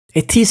A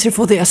teaser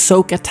for the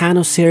Ahsoka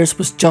Tano series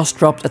was just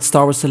dropped at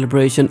Star Wars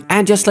Celebration,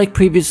 and just like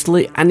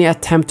previously, any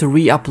attempt to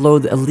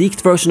re-upload a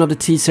leaked version of the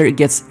teaser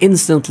gets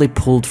instantly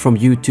pulled from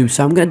YouTube,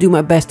 so I'm gonna do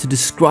my best to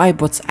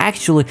describe what's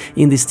actually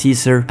in this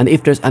teaser, and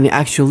if there's any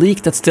actual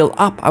leak that's still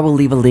up, I will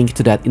leave a link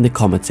to that in the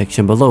comment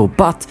section below.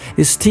 But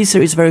this teaser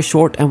is very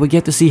short, and we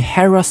get to see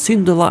Hera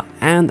Syndulla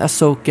and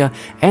Ahsoka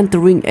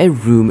entering a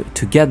room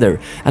together.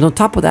 And on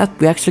top of that,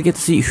 we actually get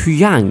to see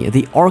Huyang,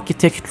 the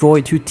architect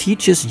droid who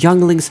teaches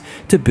younglings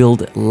to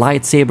build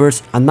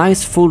lightsabers, a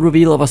nice full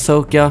reveal of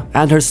Ahsoka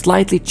and her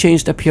slightly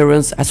changed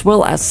appearance, as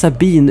well as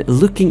Sabine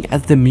looking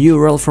at the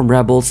mural from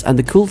Rebels. And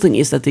the cool thing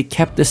is that they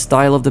kept the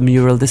style of the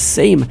mural the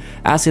same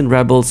as in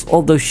Rebels,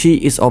 although she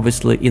is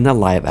obviously in a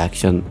live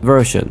action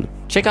version.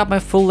 Check out my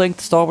full-length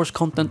Star Wars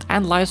content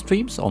and live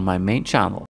streams on my main channel.